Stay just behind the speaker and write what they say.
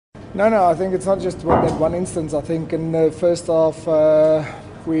No, I think it's not just that one instance. I think in the first half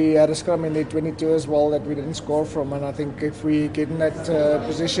we had a scrum in the 22 as well that we didn't score from, and I think if we get in that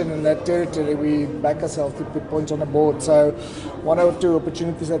position in that territory, we back ourselves to put points on the board. So one or two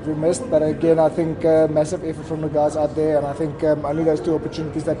opportunities that we missed, but again I think massive effort from the guys out there, and I think only those two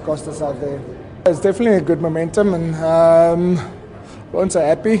opportunities that cost us out there. It's definitely a good momentum, and we won't say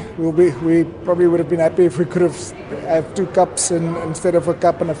happy. We probably would have been happy if we could have two cups instead of a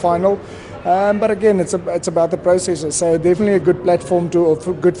cup and a final. But again, it's about the processes. So definitely a good platform a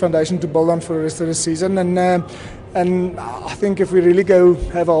good foundation to build on for the rest of the season. And I think if we really go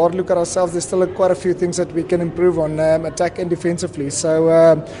have a hard look at ourselves, there's still quite a few things that we can improve on, attack and defensively. So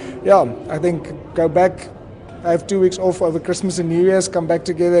I think go back. I have 2 weeks off over Christmas and New Year's, come back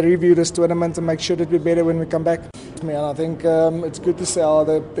together, review this tournament and make sure that we're better when we come back. And I think it's good to see how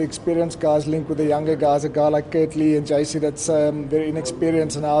the experienced guys link with the younger guys, a guy like Kurt Lee and JC that's very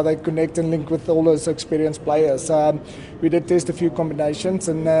inexperienced, and how they connect and link with all those experienced players. We did test a few combinations,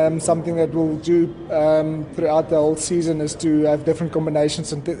 and something that we'll do throughout the whole season is to have different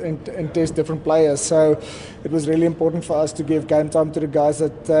combinations and test different players. So it was really important for us to give game time to the guys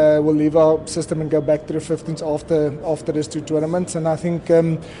that will leave our system and go back to the 15s after these two tournaments, and I think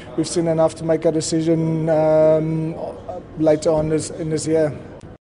we've seen enough to make a decision later on in this year.